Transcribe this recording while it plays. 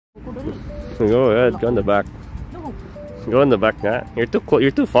Go ahead, go in the back. Go in the back nga. You're too close.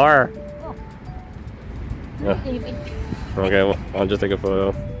 You're too far. Okay, well, I'll just take a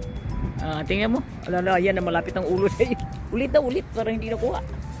photo. Tingnan mo. Alala, yan na malapit ang ulo sa iyo. Ulit na ulit para hindi nakuha.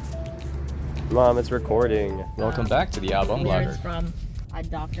 Mom, it's recording. Welcome back to the Alabang Blogger. From a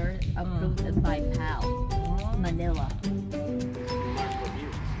doctor approved by PAL, Manila.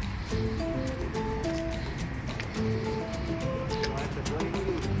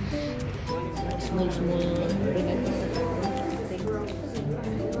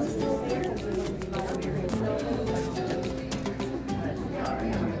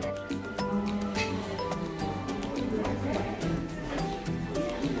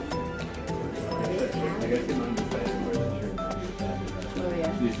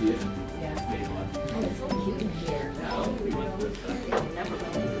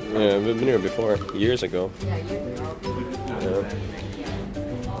 Yeah, we've been here before, years ago. Yeah.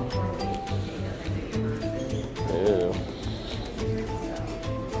 Ew.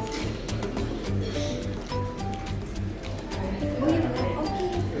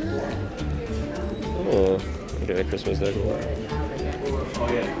 Oh, okay, the Christmas decor.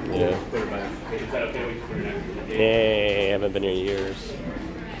 Yeah. Hey, I haven't been here in years.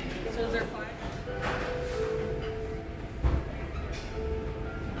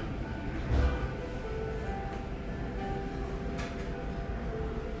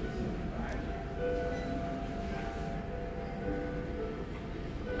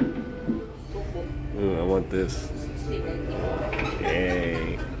 Ooh, I want this.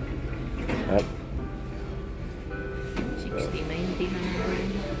 Yay. Up. 60-90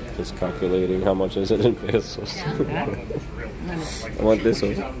 Just calculating how much is it in pesos. I want this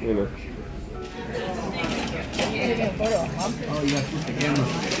one, you know.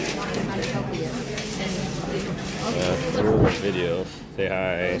 Ooh, video. Say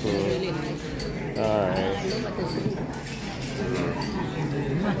hi. Hi.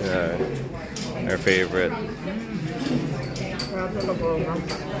 Yeah, our favorite.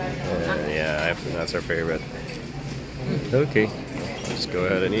 Yeah, that's our favorite. Okay, just go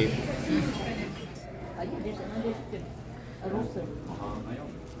ahead and eat.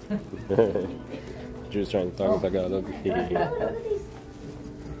 Drew's trying to talk Tagalog.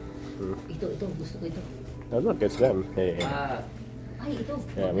 Oh look, it's them. Hey.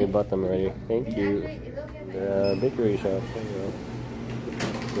 Yeah, we bought them already. Thank you. The bakery shop. There you go.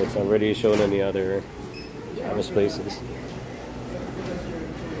 It's already shown in the other places.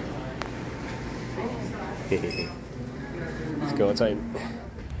 Let's go outside.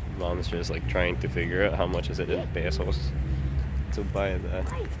 Mom's just like trying to figure out how much is it in pesos to buy the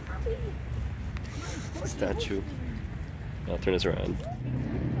statue. I'll turn this around.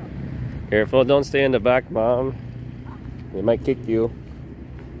 Careful, don't stay in the back, Mom. They might kick you.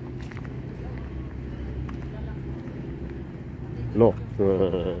 No.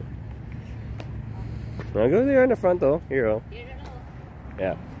 Now go there in the front though. Here you go.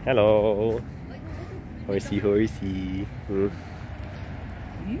 Yeah. Hello. Horsey, horsey.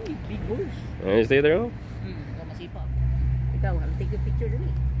 Big horse. You stay there. Oh? Ikaw, I'll take a picture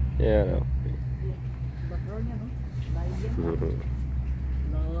dali. Yeah, no.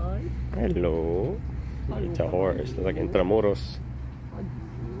 Hello. It's a horse. It's like Intramuros.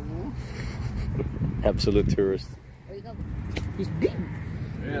 Absolute tourist. He's big.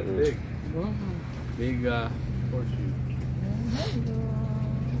 Yeah, big. Big horseshoe.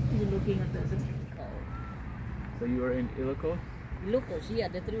 You're looking at this. So you were in Ilocos? Ilocos, yeah,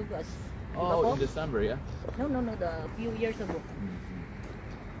 the three of us. Oh, in December, yeah? No, the few years ago.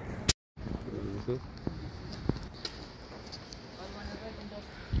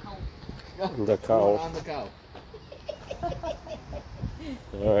 The cow. On the cow.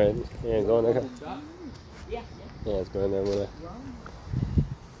 Alright. Yeah, go in there. Yeah. Yeah, let's go in there with it.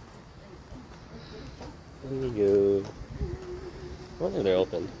 There you go. I wonder if they're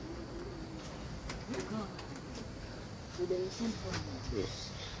open.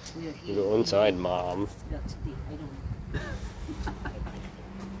 You go inside, Mom.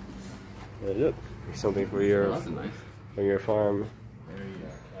 Hey, look, there's something for your farm.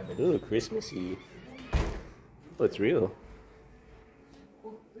 Ooh, Christmassy. Oh, it's real.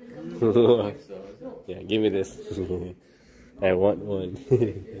 Yeah, give me this. I want one.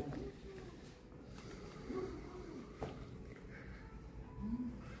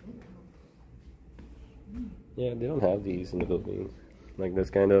 Yeah, they don't have these in the Philippines. Like this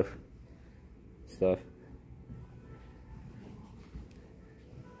kind of stuff.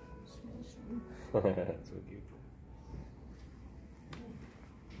 That's so cute.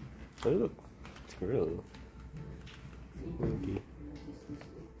 Oh look, it's real. Okay.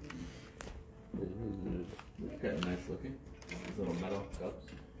 Okay, nice looking. These little metal cups.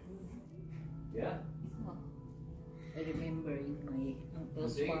 Yeah. I remember in my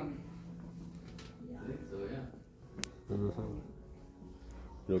uncle's farm. I think so, yeah.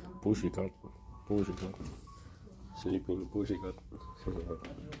 Look, pussycat. Pussycat. Sleeping pussycat.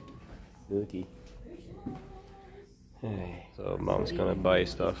 Dirty. Hey. So mom's gonna buy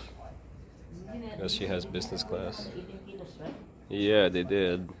stuff. Because she has business class. Yeah, they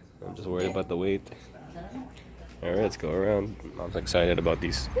did. I'm just worried about the weight. Alright, let's go around. Mom's excited about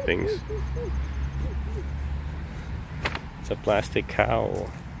these things. It's a plastic cow.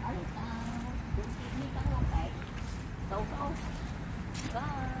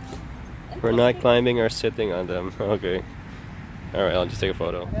 We're not climbing or sitting on them. Okay. Alright, I'll just take a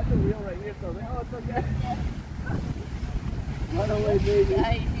photo. I have the wheel right here, so I was like, oh, it's okay. Run away, baby.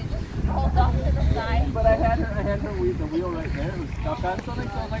 Hold on to the side. But I had the wheel right there. It was stuck on something,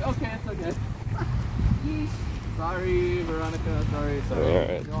 so I was like, okay, it's okay. Sorry, Veronica. Sorry.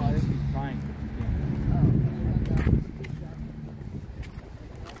 Alright. No, I didn't keep trying.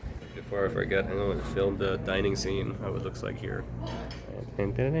 Before I forget, I'm going to film the dining scene, how it looks like here.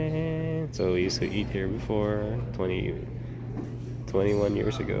 So we used to eat here before, 21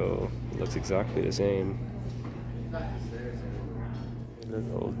 years ago. It looks exactly the same. Look,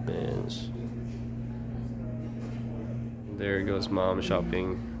 old bench. There goes mom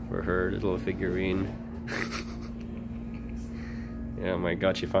shopping for her little figurine. Yeah, my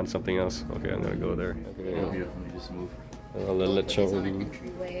god, she found something else. Okay, I'm gonna go there. Okay, Let me just move. a little lechon.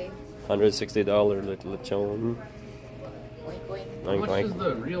 $160 little lechon. How much does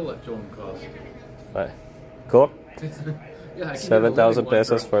the real lechon cost? Cook? Yeah, 7,000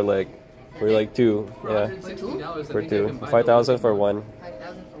 pesos for like two. Yeah, $160, for two. 5,000 for one.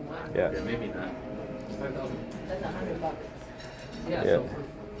 5,000 for one. Yeah. Yeah, maybe not. 5,000. That's $100. Yeah, Yeah. so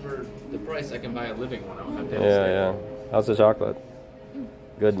for the price, I can buy a living one. I don't have to have Yeah. How's the chocolate?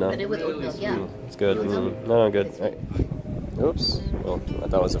 Good, no? But it with oatmeal, yeah. It's good. No, good. Right. Oops. Well, I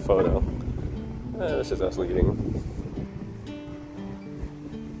thought it was a photo. This is us leading.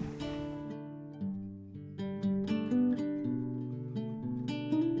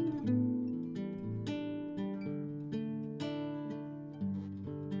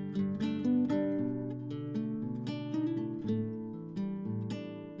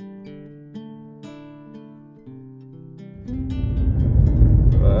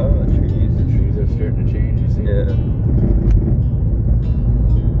 Wow, trees. The trees are starting to change, you see? Yeah.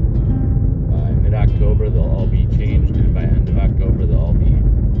 By mid-October, they'll all be changed, and by end of October,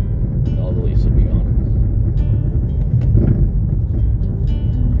 all the leaves will be gone.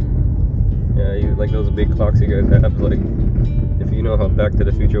 Yeah, you like those big clocks you guys have, like, if you know how Back to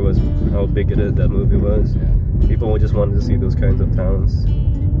the Future was, how big that movie was, Yeah. people just wanted to see those kinds of towns.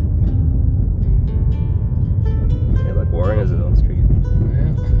 Yeah, like Warren has his own street.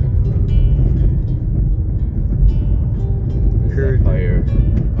 Yeah. There's that fire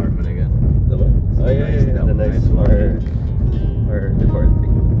department again. The what? Oh yeah, the nice fire department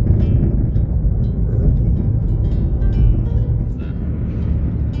thing. What's that?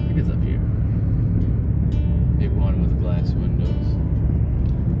 I think it's up here. Big one with glass windows.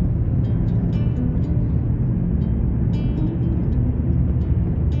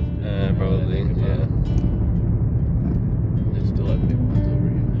 Probably, yeah. They still have big ones over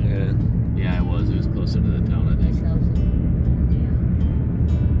here. Yeah. Yeah, it was closer to the town, I think.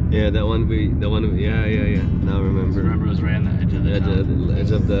 Yeah, that one, yeah. Now I remember. Remember, it was right on the edge of the town. The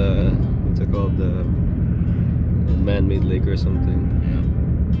edge of the, what's it called, the man-made lake or something. Yeah.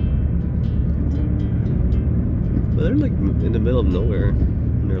 But they're like in the middle of nowhere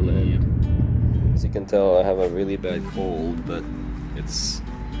in their land. As you can tell, I have a really bad cold, but it's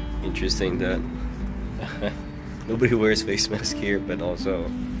interesting that nobody wears face mask here, but also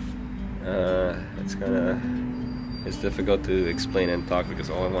it's difficult to explain and talk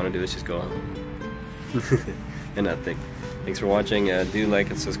because all I want to do is just go on and not think. Thanks for watching. Do like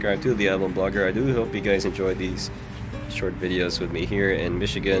and subscribe to the Alabang Blogger. I do hope you guys enjoy these short videos with me here in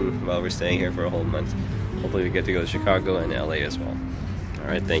Michigan while we're staying here for a whole month. Hopefully we get to go to Chicago and LA as well.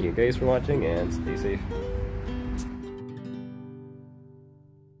 Alright, thank you guys for watching and stay safe.